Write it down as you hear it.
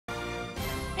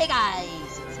Hey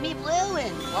guys, it's me Blue,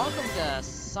 and welcome to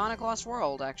Sonic Lost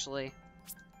World, actually.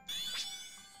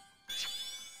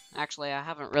 Actually, I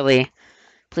haven't really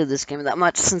played this game that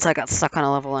much since I got stuck on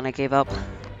a level and I gave up.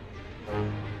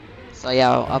 So yeah,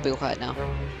 I'll be quiet now.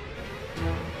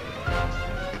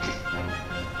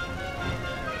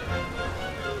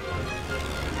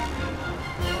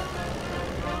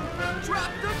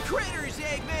 Drop the critters,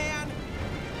 Eggman!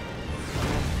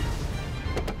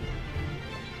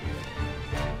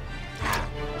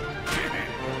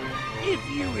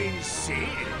 If you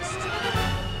insist.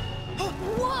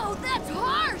 Whoa, that's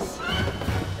harsh!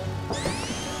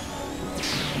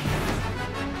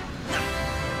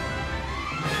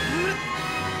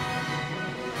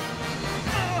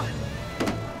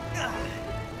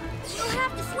 You'll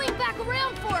have to swing back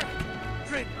around for it.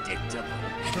 Predictable.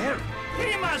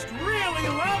 He must really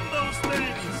love those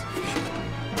things!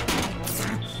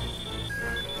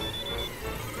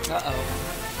 Uh-oh.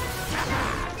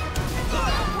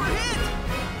 We're hit!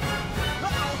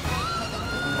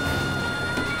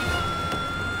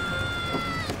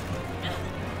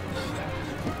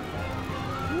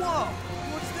 Whoa!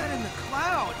 What's that in the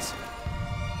clouds?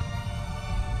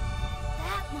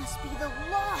 That must be the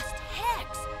lost hex.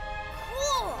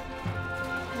 Cool.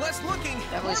 Less looking.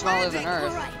 Definitely more smaller landing. than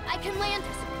Earth. All right, I can land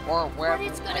it. Or where, But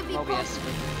it's gonna like be Mobius.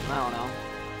 I don't know.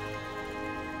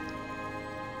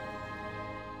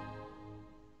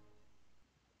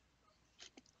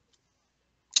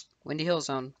 Windy Hill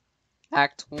Zone.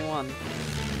 Act 1.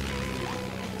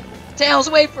 Tails,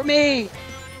 wait for me!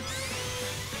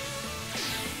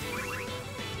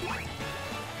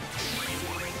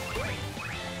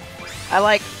 I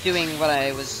like doing what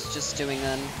I was just doing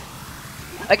then.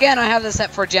 Again, I have this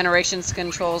set for generations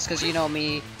controls, because you know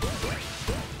me.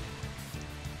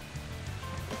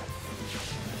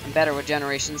 I'm better with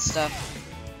generations stuff.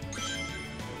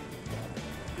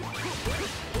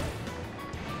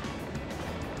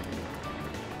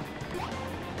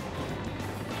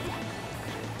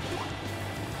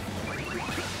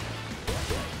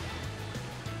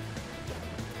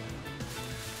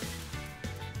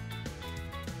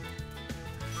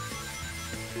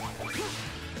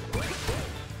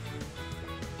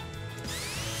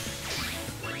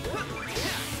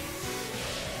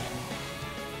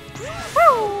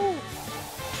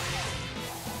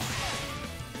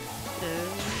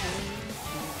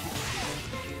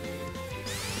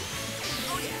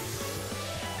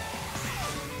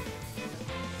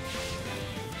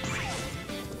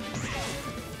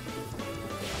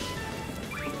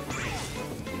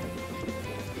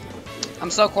 I'm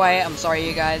so quiet, I'm sorry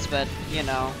you guys, but, you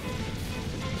know.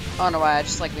 I don't know why, I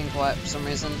just like being quiet for some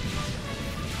reason.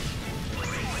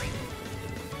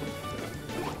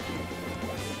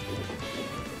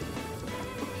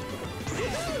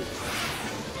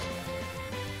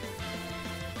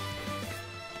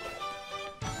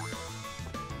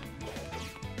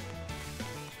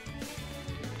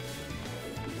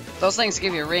 Those things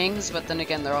give you rings, but then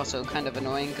again, they're also kind of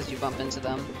annoying because you bump into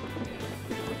them.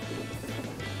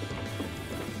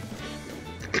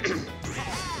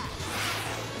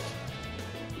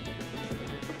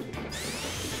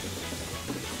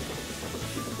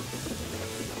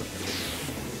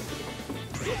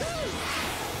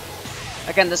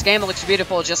 Again, this game looks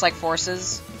beautiful just like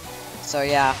Forces, so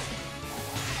yeah.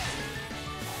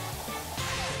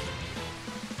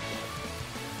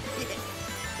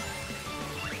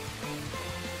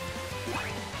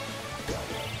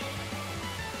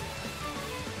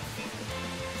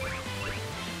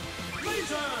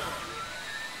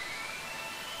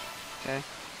 Okay.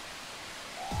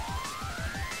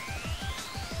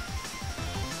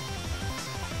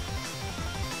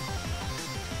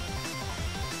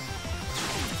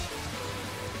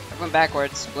 I went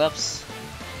backwards. Whoops.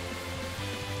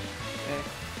 Okay.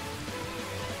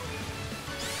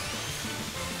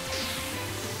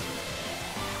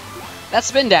 That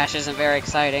spin dash isn't very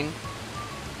exciting.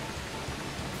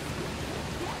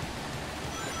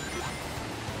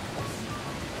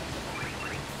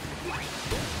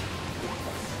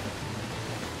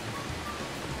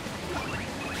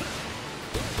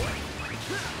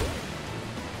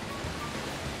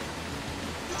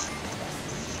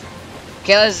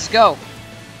 Okay, let's go.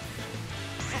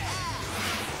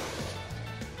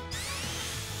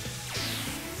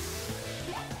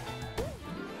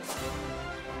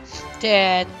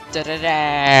 Da, da, da,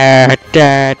 da,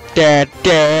 da, da,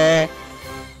 da.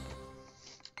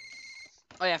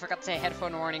 Oh yeah, I forgot to say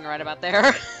headphone warning right about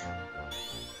there.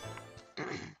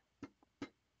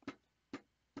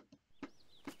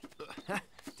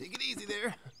 Take it easy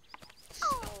there.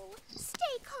 Oh,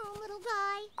 stay calm, little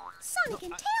guy. Sonic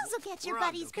and Tails will get your We're on,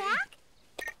 buddies okay? back.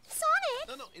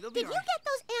 No, it'll be Did you get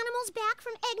those animals back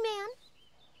from Eggman?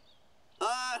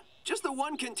 Just the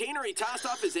one container he tossed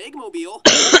off his eggmobile.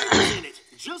 Wait a minute,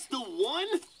 just the one?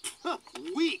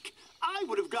 Weak. I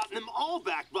would have gotten them all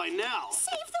back by now.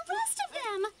 Save the rest of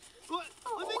them! What?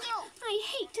 Where'd they go? I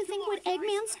hate to think what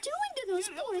Eggman's doing to those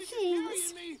poor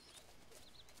things.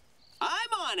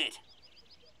 I'm on it.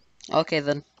 Okay,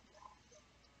 then.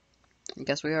 I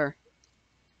guess we are.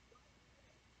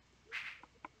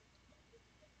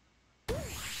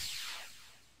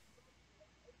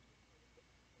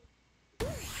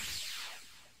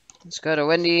 Let's go to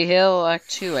Windy Hill Act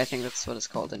 2. I think that's what it's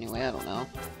called anyway. I don't know.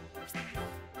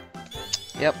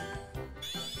 Yep.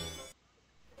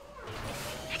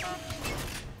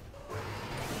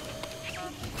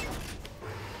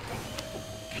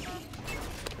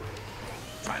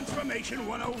 Transformation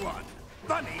 101.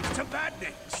 Bunnies to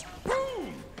badniks.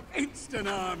 Boom! Instant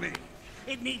army.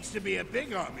 It needs to be a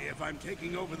big army if I'm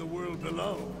taking over the world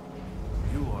below.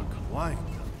 You are quite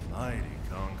the mighty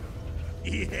conqueror.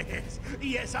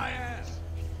 Yes, I am.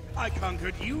 I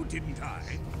conquered you, didn't I?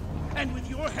 And with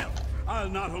your help, I'll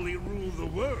not only rule the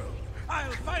world,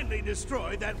 I'll finally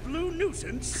destroy that blue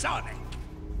nuisance, Sonic.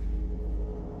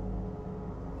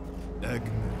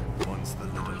 Eggman wants the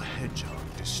little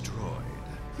hedgehog destroyed.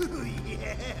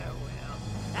 Yeah, well,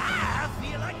 I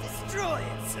feel like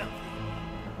destroying something.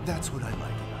 That's what I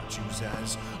like about you,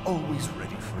 Zaz. Always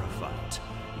ready for a fight,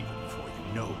 even before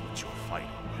you know what you're fighting.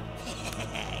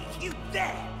 You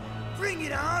bet. Bring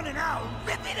it on and I'll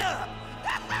rip it up.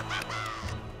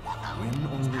 Win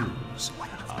or lose,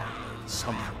 I'll learn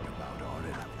something about our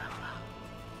enemy.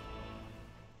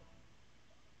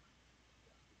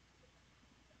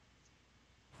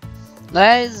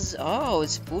 That is... Oh,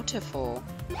 it's beautiful.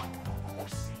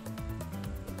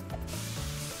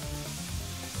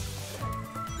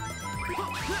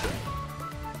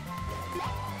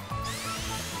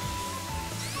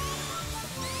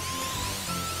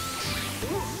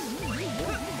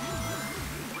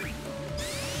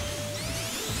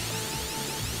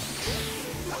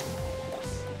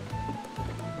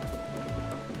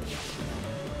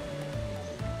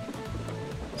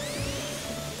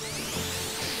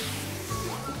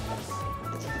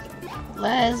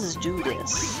 Let's do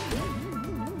this.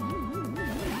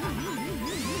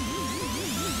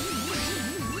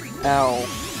 Ow.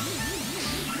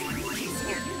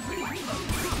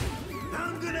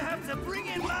 I'm gonna have to bring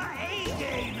in my A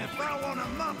game if I want to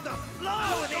mop the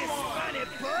floor with this funny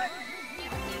butt.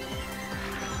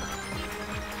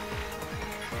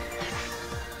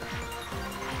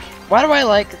 Why do I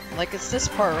like it's this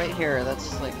part right here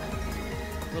that's like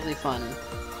really fun.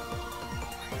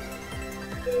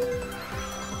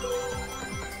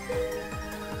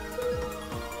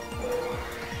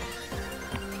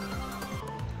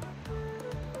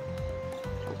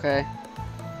 Okay.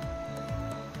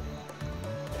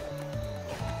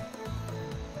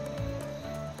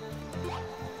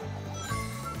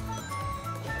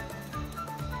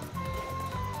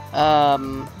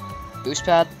 Boost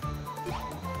pad.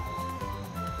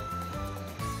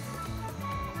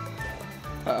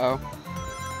 Uh-oh.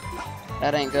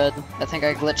 That ain't good. I think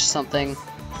I glitched something.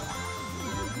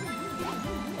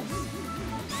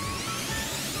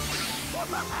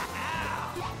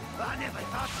 I never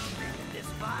thought you'd be in this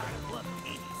far in one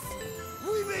piece.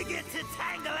 We may get to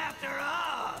tangle after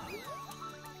all.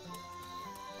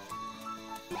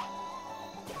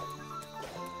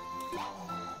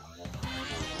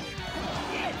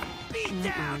 It's beat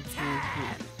down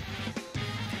time.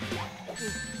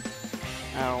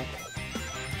 Ow.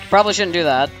 Probably shouldn't do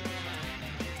that.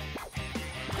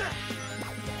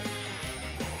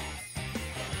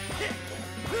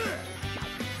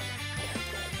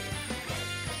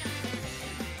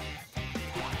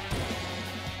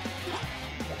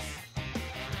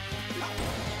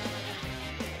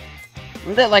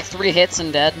 Isn't that like 3 hits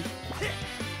and dead?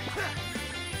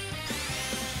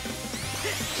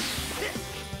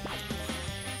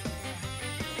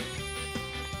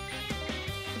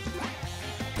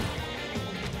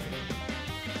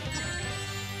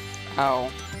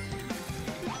 Ow.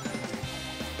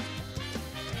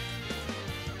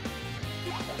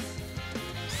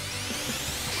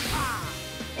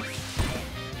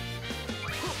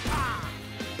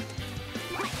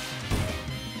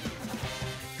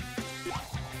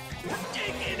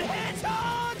 Stinking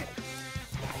hedgehog!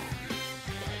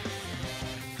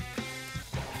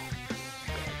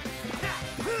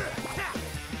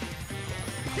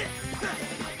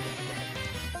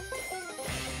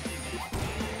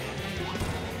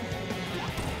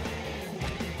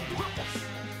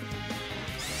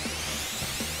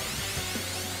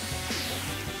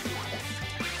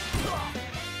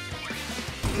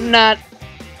 Not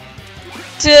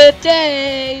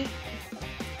today.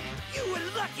 You were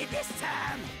lucky this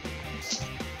time.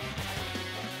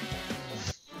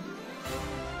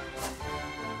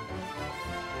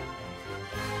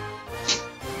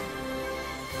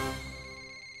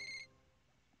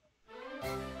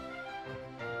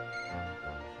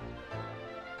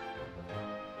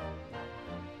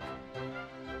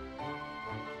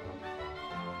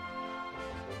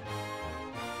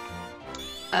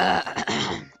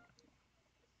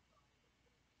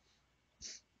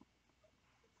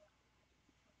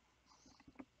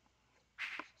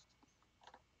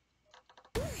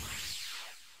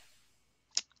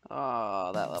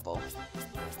 Oh, that level.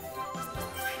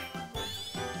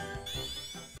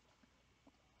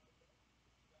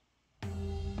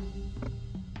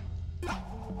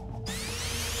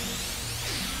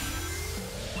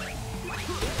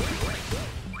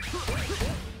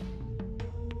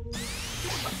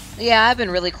 Yeah, I've been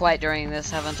really quiet during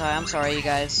this, haven't I? I'm sorry, you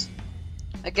guys.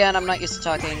 Again, I'm not used to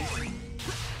talking.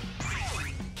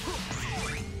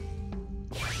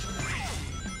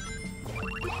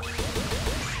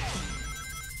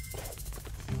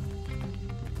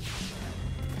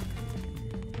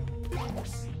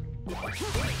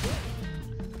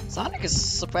 Sonic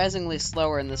is surprisingly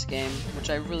slower in this game, which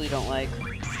I really don't like.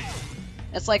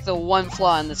 It's like the one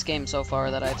flaw in this game so far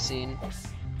that I've seen.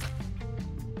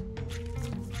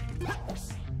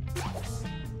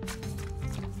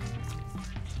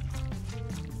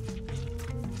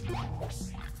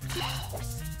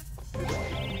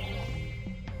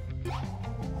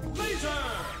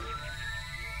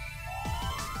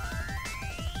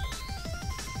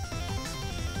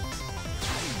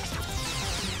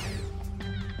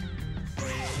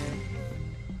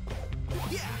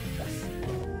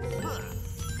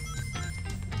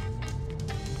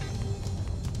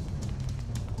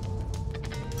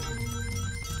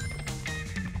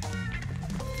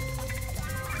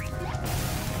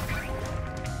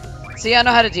 See, I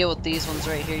know how to deal with these ones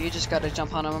right here. You just gotta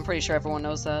jump on them. I'm pretty sure everyone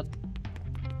knows that.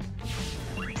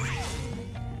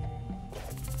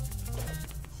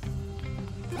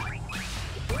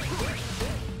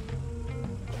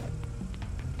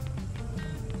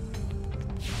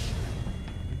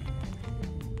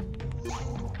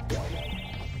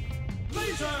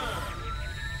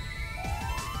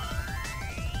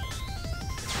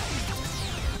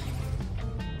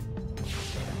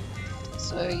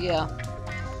 So, yeah.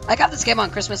 I got this game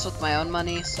on Christmas with my own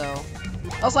money, so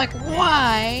I was like,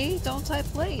 why don't I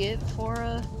play it for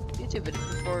a YouTube video,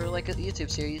 for like a YouTube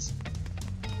series?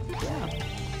 Yeah.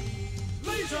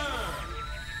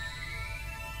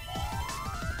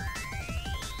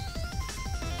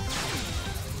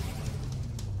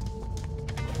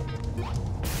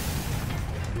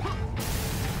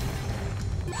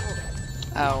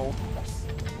 Ow. Oh,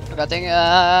 god dang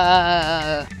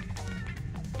it.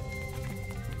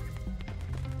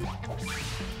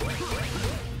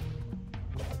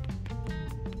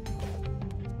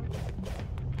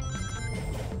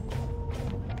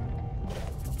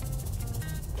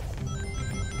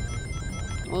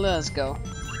 Let's go.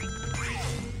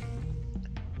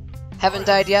 Haven't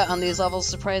died yet on these levels,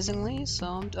 surprisingly,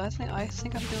 so I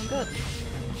think I'm doing good.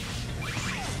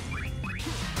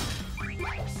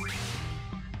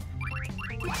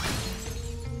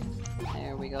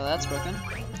 There we go. That's broken.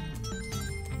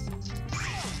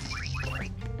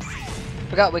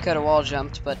 Forgot we could have wall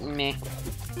jumped, but meh.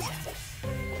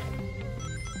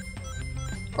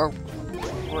 Or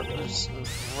just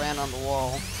ran on the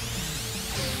wall.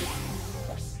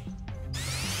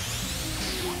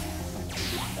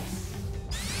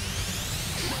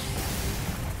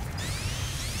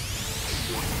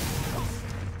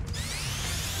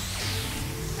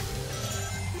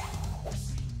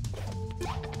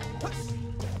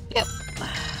 Yep.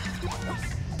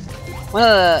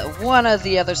 One of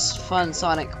the other fun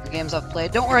Sonic games I've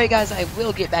played. Don't worry, guys. I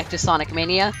will get back to Sonic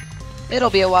Mania. It'll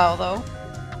be a while though,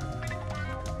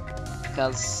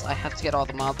 because I have to get all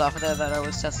the mobs off of there that I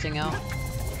was testing out.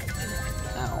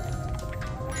 Ow.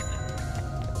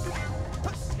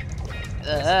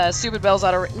 Stupid Bell's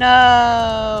out of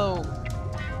no.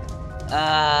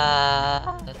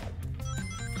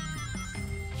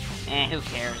 Who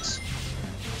cares?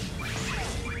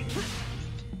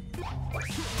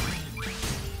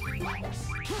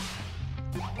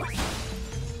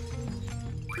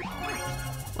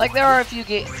 Like, there are a few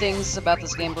things about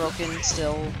this game broken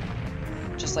still,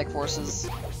 just like Forces,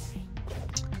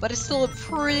 but it's still a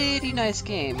pretty nice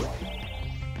game.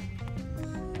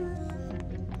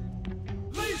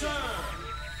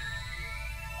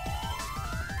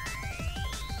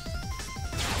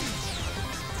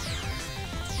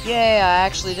 Yay, I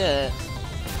actually did it.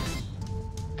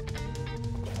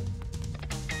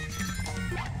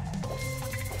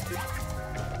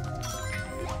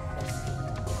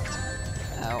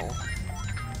 Ow.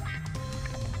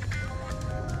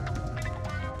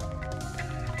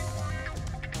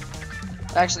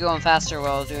 I'm actually going faster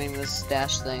while doing this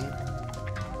dash thing.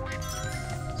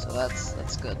 So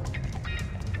that's good.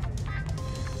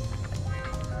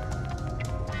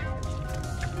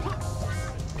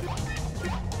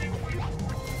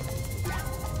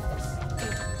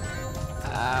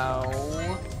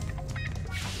 Ow.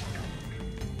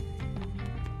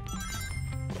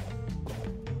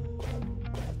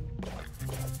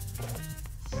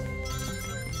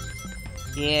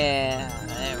 Yeah,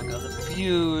 there we go, the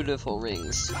beautiful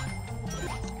rings.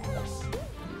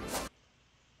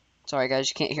 Sorry guys,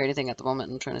 you can't hear anything at the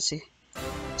moment, I'm trying to see.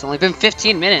 It's only been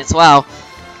 15 minutes, wow.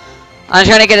 I'm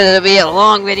trying to get it to be a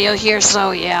long video here,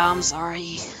 so yeah, I'm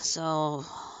sorry. So,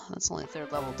 that's only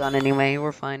 3rd level done anyway,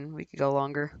 we're fine, we could go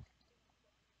longer.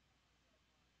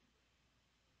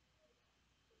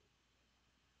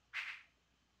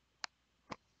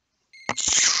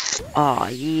 Oh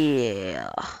yeah.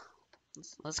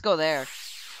 Let's go there.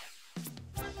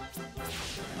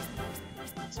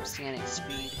 Some scanning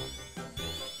speed.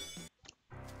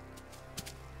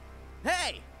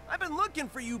 Hey! I've been looking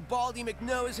for you, Baldy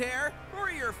McNosehair. Who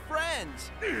are your friends?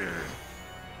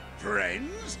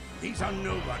 Friends? These are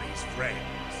nobody's friends.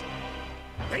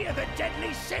 They are the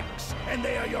Deadly Six, and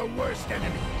they are your worst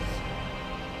enemies.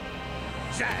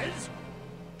 Zaz,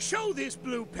 show this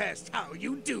blue pest how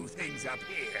you do things up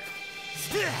here.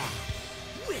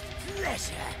 With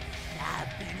pleasure.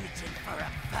 I've been itching for a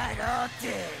fight all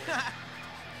day.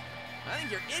 I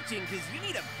think you're itching because you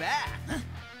need a bath.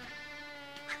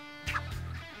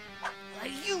 Are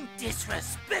you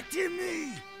disrespecting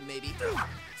me? Maybe.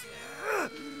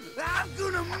 I'm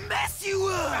gonna mess you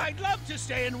up! I'd love to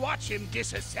stay and watch him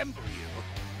disassemble you,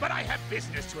 but I have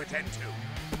business to attend to.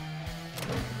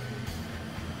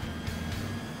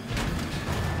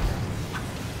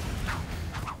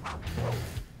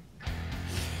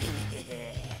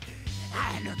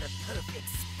 I know the perfect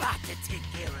spot to take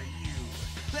care of you.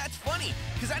 That's funny,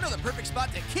 because I know the perfect spot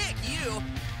to kick you.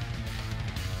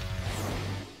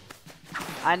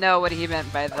 I know what he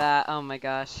meant by that, oh my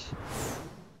gosh.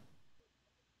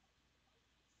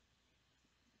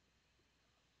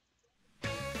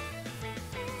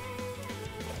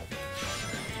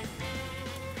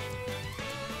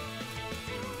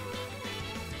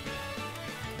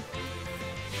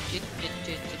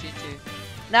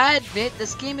 Now I admit,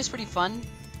 this game is pretty fun.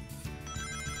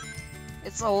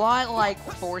 It's a lot like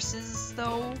Forces,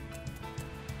 though.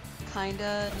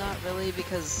 Kinda, not really,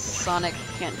 because Sonic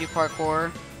can't do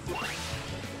parkour.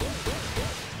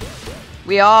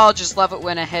 We all just love it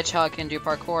when a hedgehog can do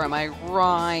parkour, am I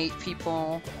right,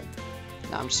 people?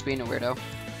 No, I'm just being a weirdo.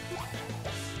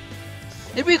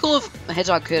 It'd be cool if a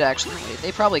hedgehog could, actually.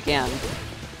 They probably can.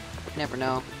 You never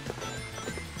know.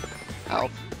 Oh.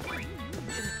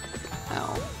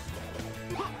 Ow.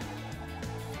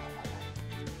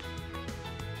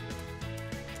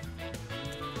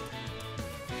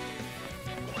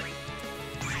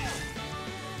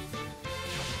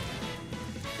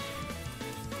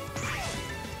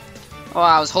 Oh,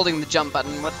 I was holding the jump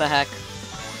button, what the heck.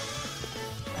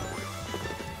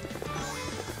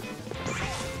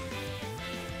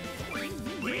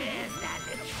 Where's that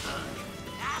little punk?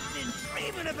 I've been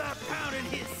dreaming about pounding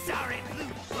his sorry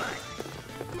blue butt.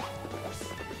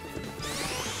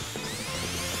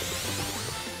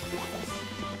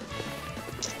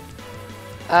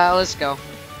 Let's go.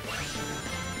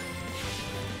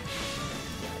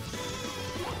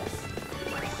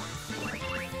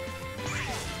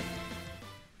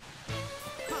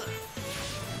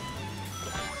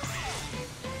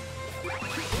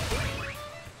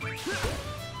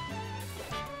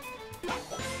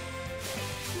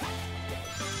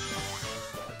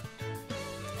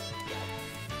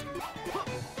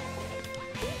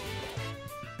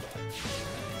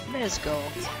 Let's go.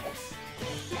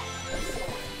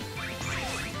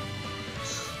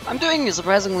 I'm doing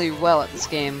surprisingly well at this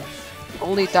game.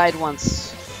 Only died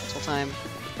once this whole time.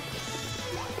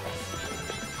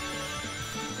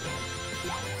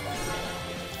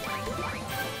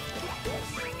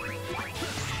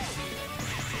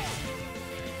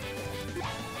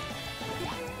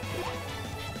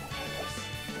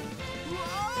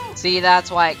 See,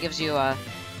 that's why it gives you a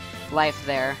life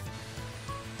there.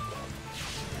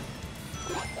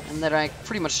 And then I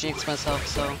pretty much jinxed myself,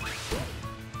 so...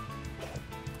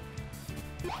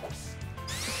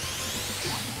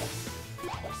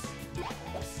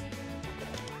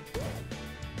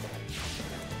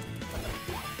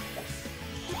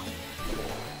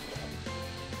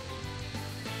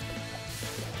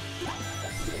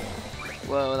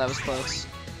 Whoa, that was close.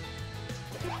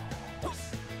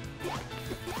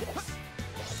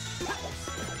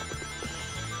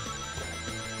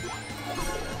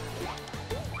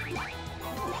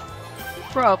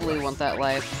 Probably want that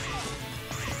life.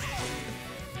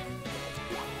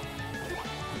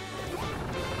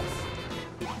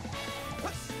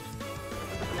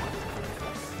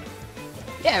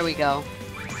 There we go.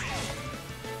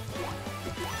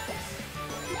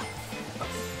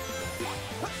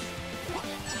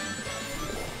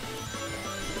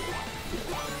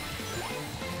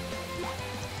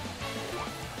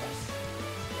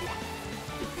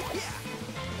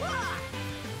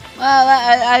 Well,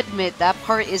 I admit, that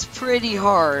part is pretty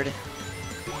hard.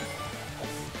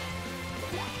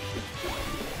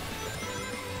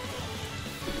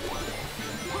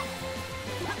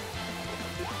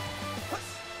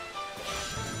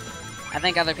 I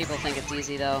think other people think it's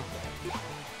easy, though.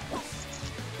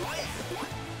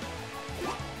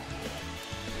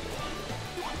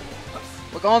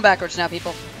 We're going backwards now,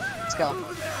 people. Let's go.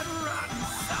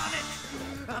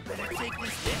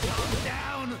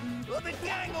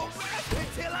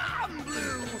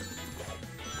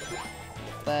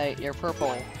 But you're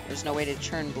purple. There's no way to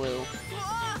turn blue.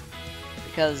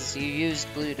 Because you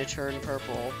used blue to turn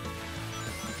purple.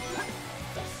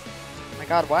 Oh my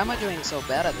god, why am I doing so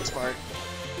bad at this part?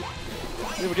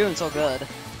 We were doing so good.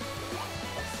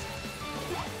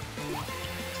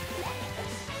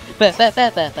 There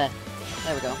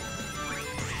we go.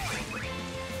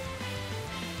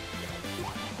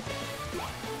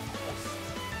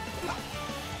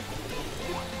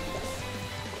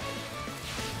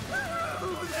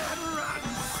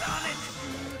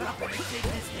 Take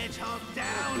this hedgehog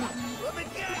down, or the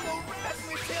gang will wrap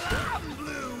me till I'm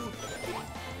blue.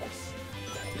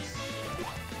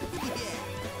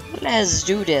 Let's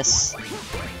do this.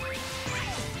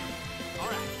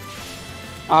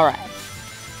 Alright.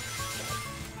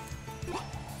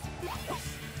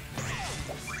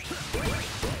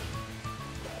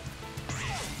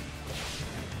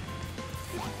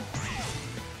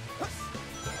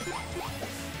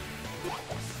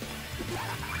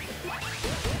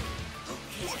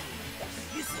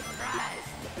 You surprised?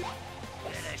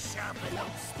 Better sharpen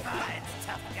those spines,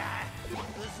 tough guy.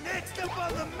 'Cause next up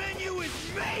on the menu is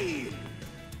me!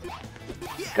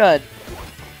 Good.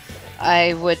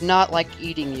 I would not like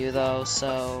eating you, though,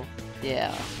 so...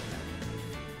 yeah.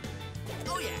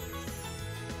 Oh yeah.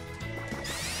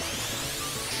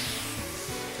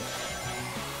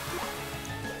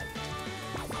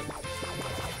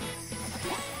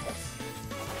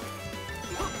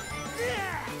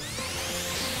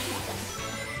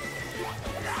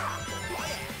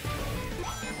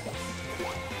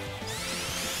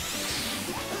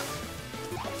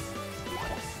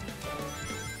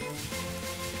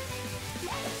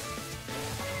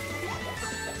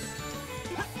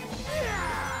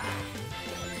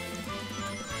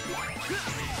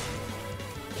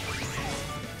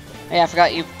 Yeah, I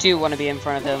forgot you do want to be in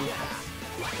front of him.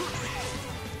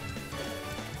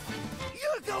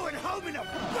 You're going home in a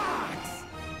box!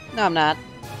 No, I'm not.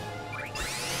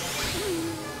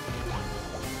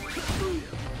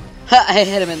 Ha! I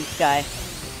hit him in the sky.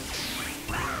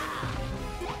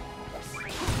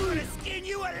 I'm gonna skin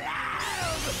you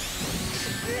alive!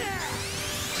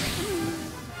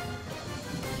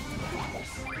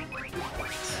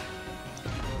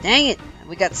 Dang it!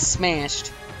 We got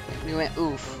smashed. We went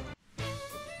oof.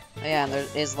 Oh, yeah, and there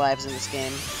is lives in this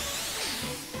game.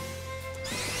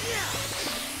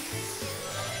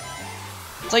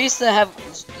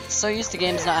 So used to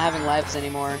games not having lives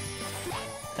anymore,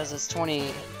 because it's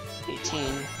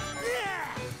 2018.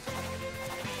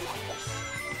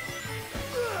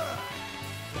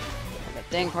 But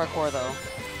dang parkour though.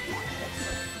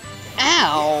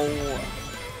 Ow!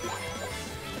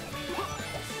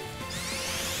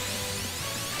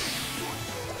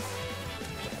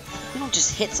 You don't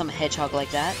just hit some hedgehog like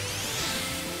that.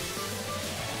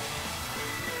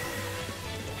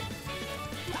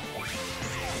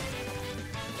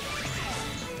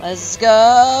 Let's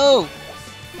go!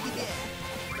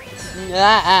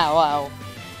 Ah, wow.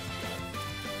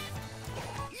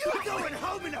 You're going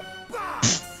home in a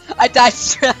box! I died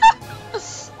straight.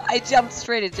 I jumped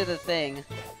straight into the thing.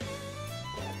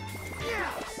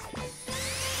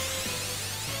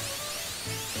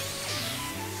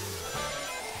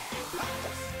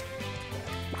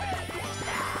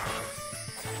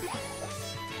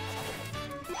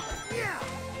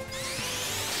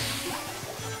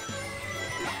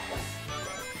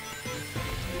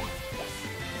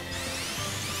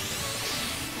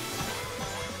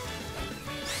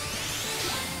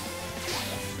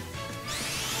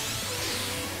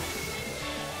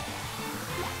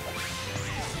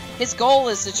 His goal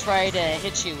is to try to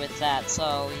hit you with that,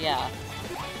 so yeah.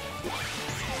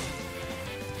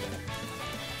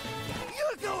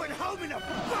 You're going home in a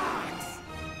box!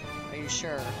 Are you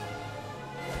sure?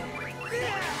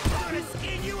 I'm gonna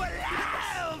skin you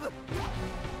alive!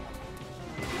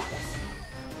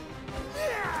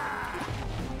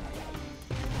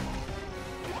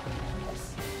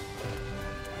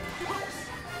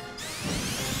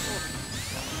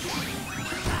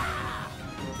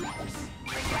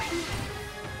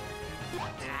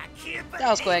 That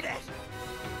was quick.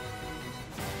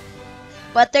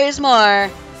 But there's more.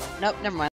 Nope, never mind.